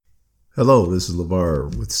Hello, this is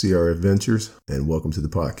LeVar with CR Adventures, and welcome to the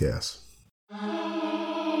podcast.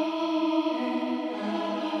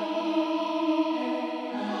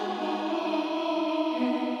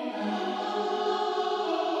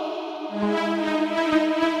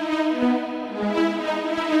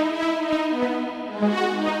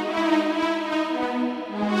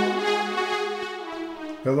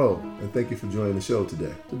 Hello, and thank you for joining the show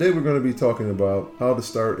today. Today we're going to be talking about how to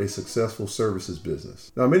start a successful services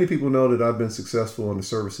business. Now, many people know that I've been successful on the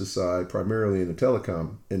services side, primarily in the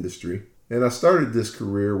telecom industry. And I started this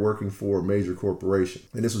career working for a major corporation,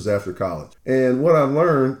 and this was after college. And what I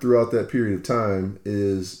learned throughout that period of time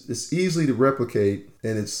is it's easy to replicate,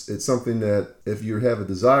 and it's something that if you have a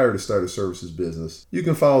desire to start a services business, you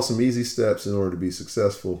can follow some easy steps in order to be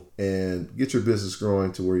successful and get your business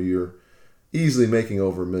growing to where you're easily making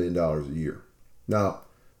over $1 million a year. Now,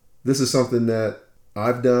 this is something that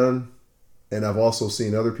I've done, and I've also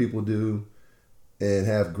seen other people do and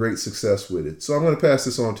have great success with it. So I'm going to pass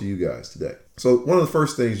this on to you guys today. So one of the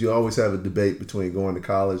first things, you always have a debate between going to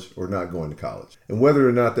college or not going to college, and whether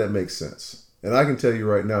or not that makes sense. And I can tell you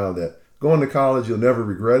right now that going to college, you'll never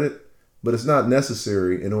regret it, but it's not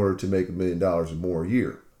necessary in order to make $1 million or more a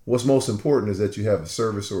year. What's most important is that you have a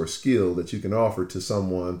service or a skill that you can offer to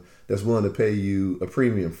someone that's willing to pay you a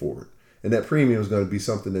premium for it. And that premium is going to be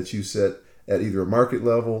something that you set at either a market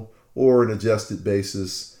level or an adjusted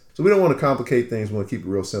basis. So we don't want to complicate things. We want to keep it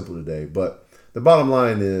real simple today. But the bottom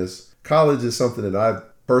line is college is something that I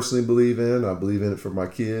personally believe in. I believe in it for my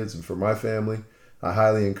kids and for my family. I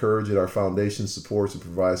highly encourage it. Our foundation supports and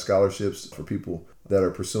provides scholarships for people that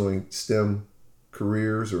are pursuing STEM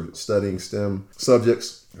careers or studying STEM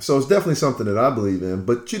subjects. So it's definitely something that I believe in,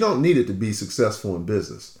 but you don't need it to be successful in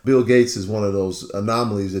business. Bill Gates is one of those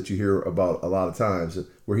anomalies that you hear about a lot of times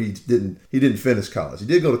where he didn't finish college. He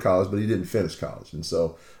did go to college, but he didn't finish college. And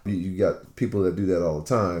so you got people that do that all the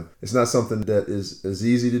time. It's not something that is as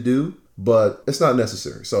easy to do, but it's not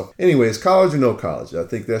necessary. So anyways, college or no college, I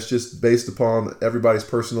think that's just based upon everybody's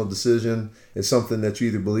personal decision. It's something that you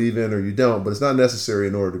either believe in or you don't, but it's not necessary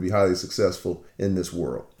in order to be highly successful in this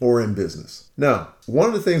world or in business. Now, one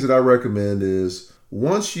of the things that I recommend is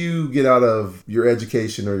once you get out of your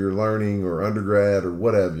education or your learning or undergrad or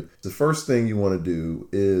whatever, the first thing you want to do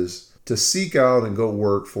is to seek out and go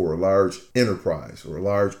work for a large enterprise or a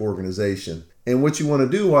large organization. And what you want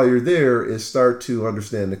to do while you're there is start to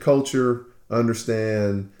understand the culture,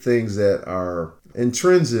 understand things that are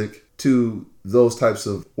intrinsic to those types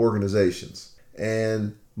of organizations.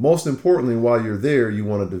 And most importantly, while you're there, you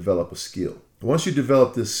want to develop a skill. Once you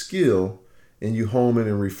develop this skill and you hone it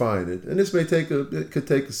and refine it, and this it could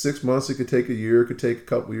take 6 months, it could take a year, it could take a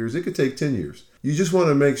couple years, it could take 10 years. You just want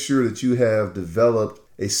to make sure that you have developed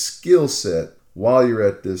a skill set while you're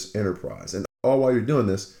at this enterprise. And all while you're doing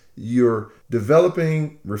this, you're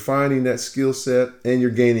developing, refining that skill set, and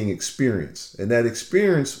you're gaining experience. And that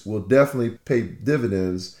experience will definitely pay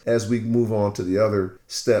dividends as we move on to the other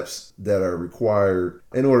steps that are required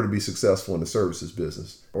in order to be successful in the services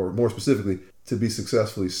business, or more specifically, to be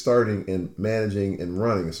successfully starting and managing and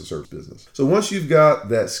running a service business. So once you've got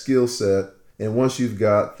that skill set and once you've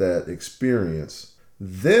got that experience,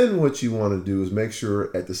 then what you want to do is make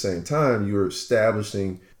sure at the same time you're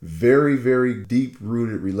establishing very, very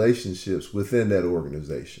deep-rooted relationships within that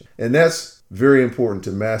organization. And that's very important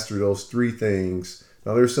to master those three things.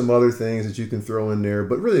 Now, there's some other things that you can throw in there,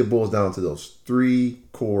 but really it boils down to those three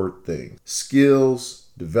core things: skills,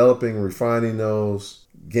 developing, refining those,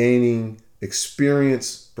 gaining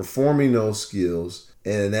experience, performing those skills.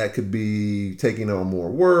 And that could be taking on more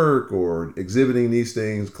work or exhibiting these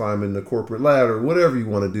things, climbing the corporate ladder, whatever you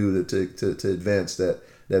want to do to advance that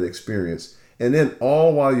experience. And then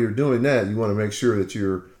all while you're doing that, you want to make sure that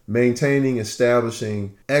you're maintaining,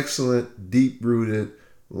 establishing excellent, deep-rooted,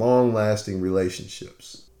 long-lasting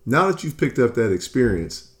relationships. Now that you've picked up that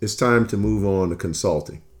experience, it's time to move on to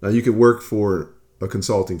consulting. Now, you could work for a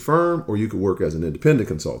consulting firm or you could work as an independent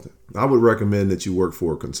consultant. I would recommend that you work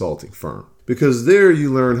for a consulting firm because there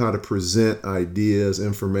you learn how to present ideas,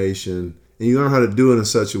 information, and you learn how to do it in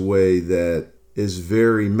such a way that is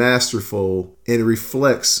very masterful and it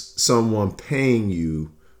reflects someone paying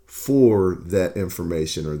you for that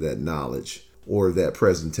information or that knowledge or that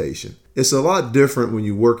presentation. It's a lot different when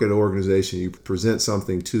you work at an organization, you present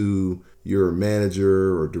something to your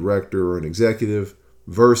manager or director or an executive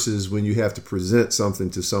versus when you have to present something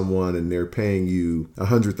to someone and they're paying you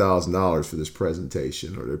 $100,000 for this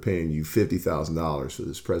presentation, or they're paying you $50,000 for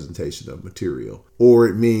this presentation of material, or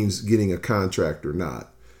it means getting a contract or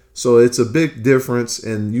not. So it's a big difference,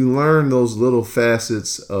 and you learn those little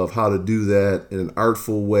facets of how to do that in an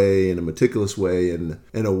artful way, in a meticulous way, and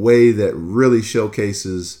in a way that really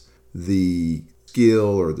showcases the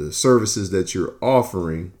skill or the services that you're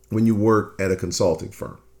offering when you work at a consulting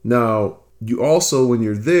firm. Now, you also, when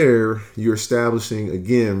you're there, you're establishing,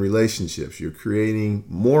 again, relationships. You're creating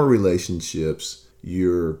more relationships.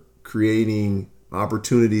 You're creating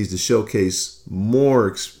opportunities to showcase more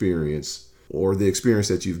experience, or the experience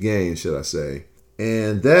that you've gained, should I say.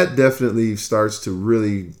 And that definitely starts to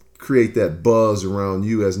really create that buzz around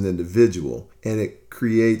you as an individual. And it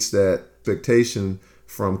creates that expectation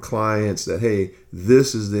from clients that, hey,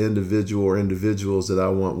 this is the individual or individuals that I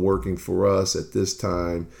want working for us at this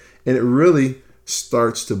time. And it really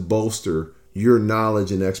starts to bolster your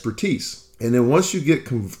knowledge and expertise. And then once you get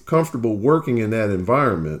comfortable working in that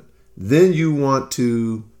environment, then you want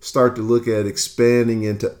to start to look at expanding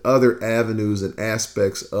into other avenues and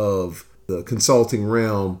aspects of the consulting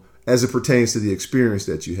realm as it pertains to the experience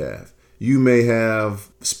that you have. You may have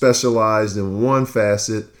specialized in one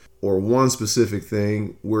facet or one specific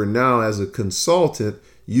thing, where now as a consultant,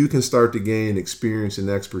 you can start to gain experience and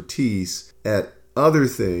expertise at other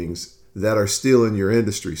things that are still in your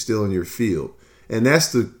industry, still in your field. And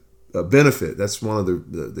that's the benefit. That's one of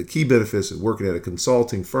the key benefits of working at a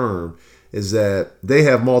consulting firm, is that they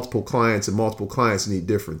have multiple clients, and multiple clients need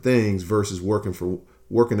different things, versus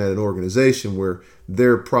working at an organization where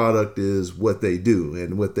their product is what they do,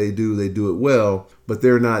 and what they do it well, but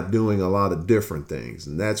they're not doing a lot of different things.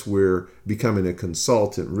 And that's where becoming a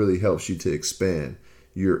consultant really helps you to expand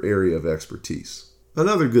your area of expertise.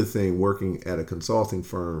 Another good thing working at a consulting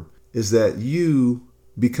firm is that you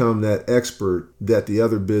become that expert that the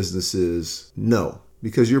other businesses know,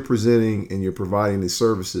 because you're presenting and you're providing these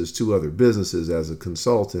services to other businesses as a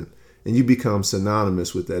consultant, and you become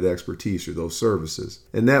synonymous with that expertise or those services.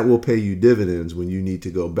 And that will pay you dividends when you need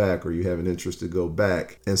to go back, or you have an interest to go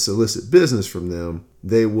back and solicit business from them.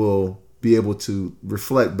 They will be able to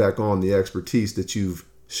reflect back on the expertise that you've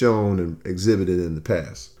shown and exhibited in the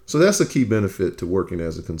past. So that's a key benefit to working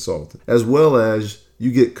as a consultant, as well as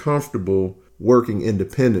you get comfortable working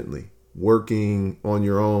independently, working on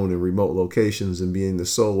your own in remote locations, and being the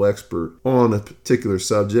sole expert on a particular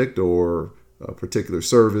subject or a particular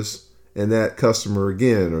service. And that customer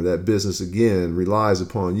again, or that business again, relies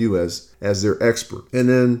upon you as their expert. And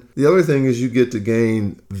then the other thing is you get to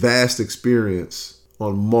gain vast experience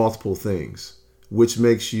on multiple things, which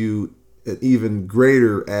makes you an even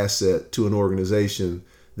greater asset to an organization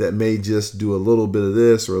that may just do a little bit of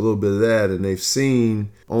this or a little bit of that, and they've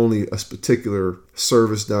seen only a particular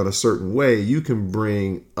service done a certain way. You can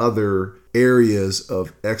bring other areas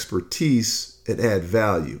of expertise and add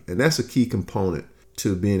value. And that's a key component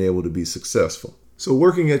to being able to be successful. So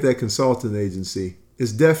working at that consulting agency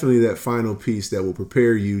is definitely that final piece that will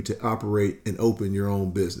prepare you to operate and open your own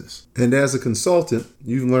business. And as a consultant,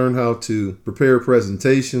 you've learned how to prepare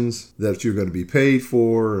presentations that you're going to be paid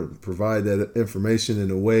for, and provide that information in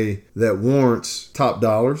a way that warrants top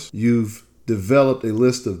dollars. You've developed a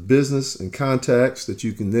list of business and contacts that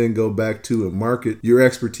you can then go back to and market your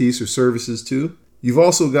expertise or services to. You've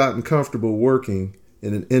also gotten comfortable working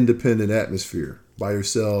in an independent atmosphere by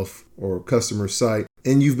yourself or customer site,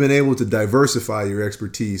 and you've been able to diversify your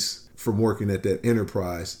expertise from working at that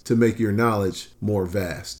enterprise to make your knowledge more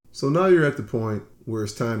vast. So now you're at the point where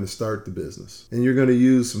it's time to start the business, and you're going to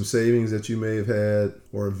use some savings that you may have had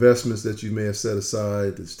or investments that you may have set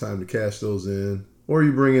aside. It's time to cash those in, or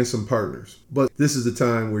you bring in some partners. But this is the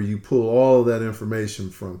time where you pull all of that information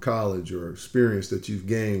from college or experience that you've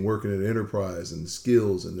gained working at an enterprise, and the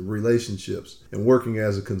skills and the relationships and working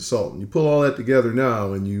as a consultant. You pull all that together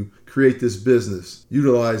now, and you create this business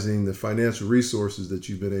utilizing the financial resources that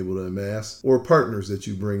you've been able to amass, or partners that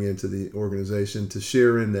you bring into the organization to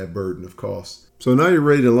share in that burden of cost. So now you're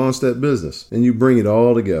ready to launch that business, and you bring it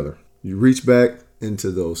all together. You reach back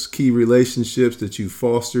into those key relationships that you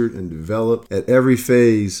fostered and developed at every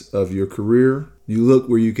phase of your career. You look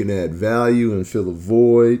where you can add value and fill a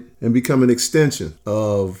void, and become an extension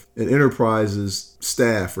of an enterprise's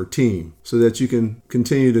staff or team, so that you can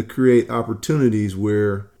continue to create opportunities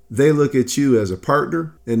where they look at you as a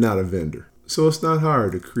partner and not a vendor. So it's not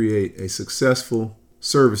hard to create a successful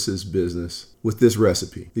services business with this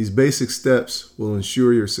recipe. These basic steps will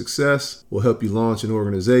ensure your success, will help you launch an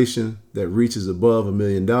organization that reaches above $1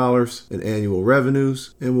 million in annual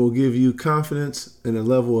revenues, and will give you confidence and a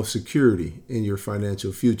level of security in your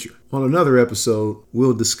financial future. On another episode,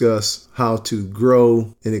 we'll discuss how to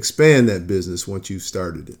grow and expand that business once you've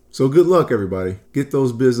started it. So good luck, everybody. Get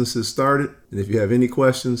those businesses started. And if you have any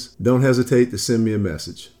questions, don't hesitate to send me a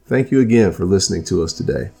message. Thank you again for listening to us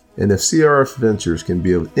today. And if CRF Ventures can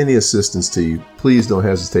be of any assistance to you, please don't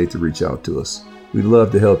hesitate to reach out to us. We'd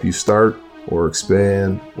love to help you start or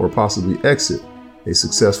expand or possibly exit a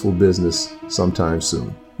successful business sometime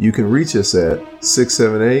soon. You can reach us at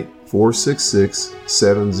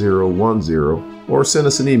 678-466-7010 or send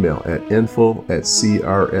us an email at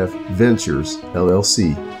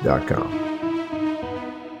info@crfventuresllc.com.